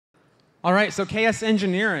All right, so chaos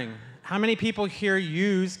engineering. How many people here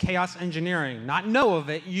use chaos engineering? Not know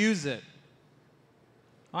of it, use it.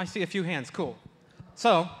 Oh, I see a few hands, cool.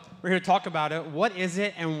 So we're here to talk about it. What is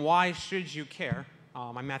it and why should you care?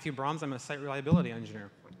 I'm Matthew Brahams, I'm a site reliability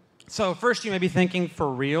engineer. So first you may be thinking, for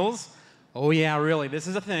reals? Oh yeah, really, this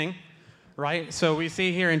is a thing, right? So we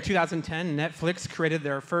see here in 2010, Netflix created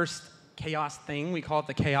their first chaos thing. We call it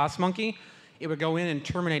the Chaos Monkey. It would go in and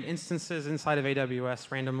terminate instances inside of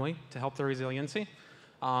AWS randomly to help the resiliency.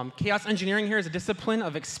 Chaos engineering here is a discipline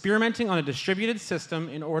of experimenting on a distributed system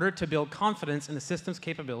in order to build confidence in the system's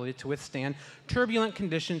capability to withstand turbulent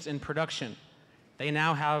conditions in production. They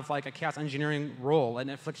now have like a chaos engineering role at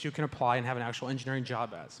Netflix you can apply and have an actual engineering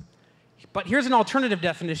job as. But here's an alternative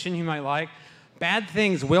definition you might like. Bad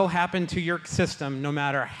things will happen to your system no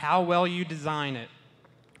matter how well you design it,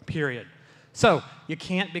 period. So you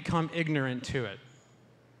can't become ignorant to it.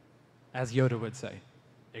 As Yoda would say,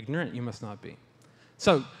 ignorant you must not be.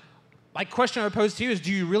 So my question I would pose to you is,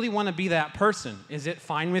 do you really want to be that person? Is it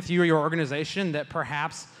fine with you or your organization that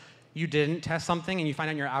perhaps you didn't test something and you find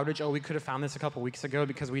out in your outage, oh, we could have found this a couple weeks ago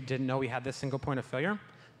because we didn't know we had this single point of failure?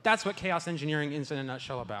 That's what chaos engineering is in a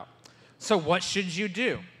nutshell about. So what should you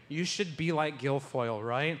do? You should be like Guilfoyle,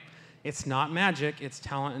 right? It's not magic, it's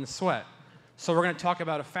talent and sweat. So we're going to talk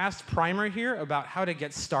about a fast primer here about how to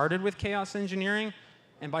get started with chaos engineering.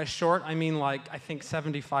 And by short, I mean like, I think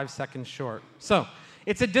 75 seconds short. So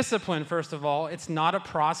it's a discipline, first of all. It's not a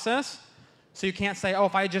process. So you can't say, oh,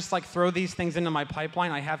 if I just like throw these things into my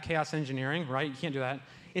pipeline, I have chaos engineering, right? You can't do that.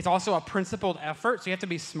 It's also a principled effort, so you have to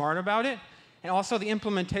be smart about it. And also the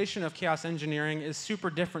implementation of chaos engineering is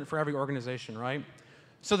super different for every organization, right?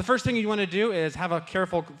 So the first thing you want to do is have a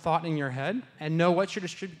careful thought in your head and know what your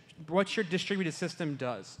distributed system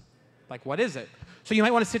does. Like, what is it? So you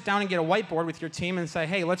might want to sit down and get a whiteboard with your team and say,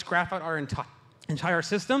 hey, let's graph out our entire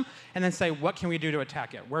system, and then say, what can we do to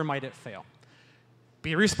attack it? Where might it fail?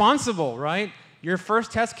 Be responsible, right? Your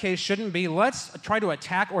first test case shouldn't be, let's try to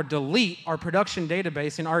attack or delete our production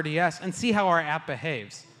database in RDS and see how our app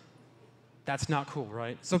behaves. That's not cool,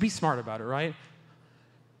 right? So be smart about it, right?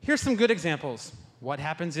 Here's some good examples. What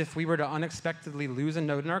happens if we were to unexpectedly lose a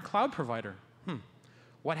node in our cloud provider?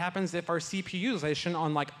 What happens if our CPU utilization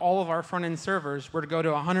on like all of our front-end servers were to go to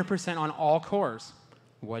 100% on all cores?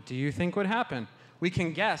 What do you think would happen? We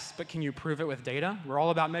can guess, but can you prove it with data? We're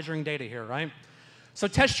all about measuring data here, right? So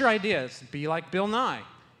test your ideas. Be like Bill Nye.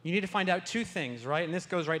 You need to find out two things, right? And this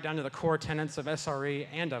goes right down to the core tenets of SRE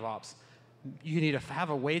and DevOps. You need to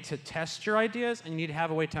have a way to test your ideas, and you need to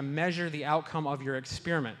have a way to measure the outcome of your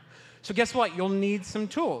experiment. So guess what? You'll need some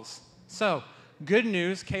tools. So good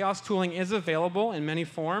news, chaos tooling is available in many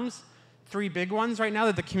forms. Three big ones right now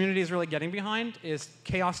that the community is really getting behind is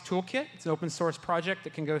Chaos Toolkit. It's an open source project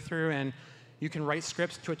that can go through and you can write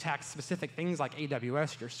scripts to attack specific things like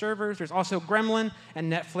AWS, your servers. There's also Gremlin,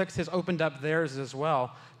 and Netflix has opened up theirs as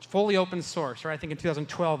well. It's fully open source, right? I think in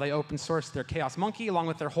 2012 they open sourced their Chaos Monkey along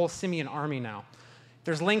with their whole simian army now.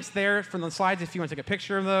 There's links there from the slides if you want to take a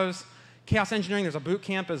picture of those. Chaos engineering, there's a boot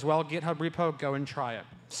camp as well, GitHub repo, go and try it.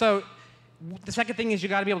 So the second thing is you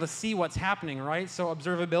got to be able to see what's happening, right? So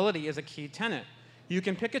observability is a key tenet. You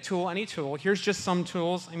can pick a tool, any tool. Here's just some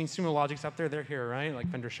tools. I mean, Sumo Logic's up there. They're here, right? Like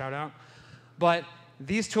vendor shout out. But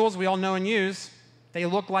these tools we all know and use, they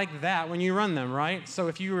look like that when you run them, right? So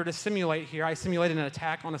if you were to simulate here, I simulated an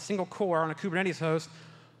attack on a single core on a Kubernetes host.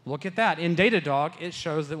 Look at that. In Datadog, it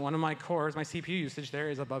shows that one of my cores, my CPU usage there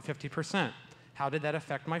is above 50%. How did that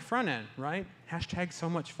affect my front end, right? Hashtag so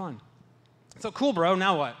much fun. So cool, bro.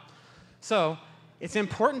 Now what? So it's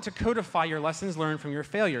important to codify your lessons learned from your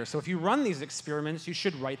failures. So if you run these experiments, you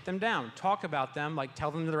should write them down. Talk about them, like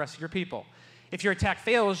tell them to the rest of your people. If your attack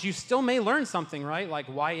fails, you still may learn something, right? Like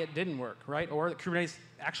why it didn't work, right? Or that Kubernetes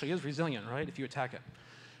actually is resilient, right? If you attack it.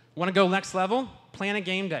 Want to go next level? Plan a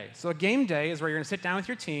game day. So a game day is where you're going to sit down with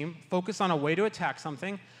your team, focus on a way to attack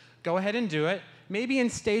something, go ahead and do it. Maybe in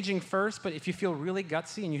staging first, but if you feel really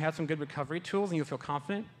gutsy and you have some good recovery tools and you feel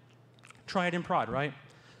confident, try it in prod, right?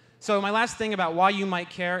 So my last thing about why you might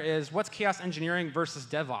care is what's chaos engineering versus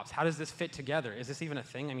DevOps? How does this fit together? Is this even a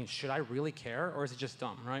thing? I mean, should I really care, or is it just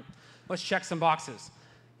dumb, right? Let's check some boxes.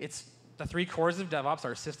 It's the three cores of DevOps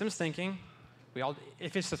are systems thinking.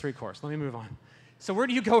 If it's the three cores, let me move on. So where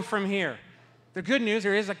do you go from here? The good news,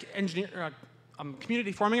 there is a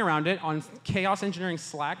community forming around it on Chaos Engineering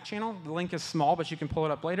Slack channel. The link is small, but you can pull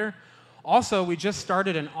it up later. Also, we just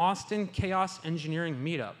started an Austin Chaos Engineering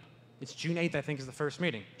meetup. It's June 8th, I think, is the first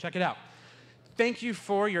meeting. Check it out. Thank you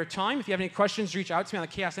for your time. If you have any questions, reach out to me on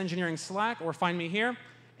the Chaos Engineering Slack or find me here,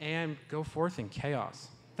 and go forth in chaos.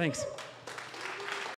 Thanks.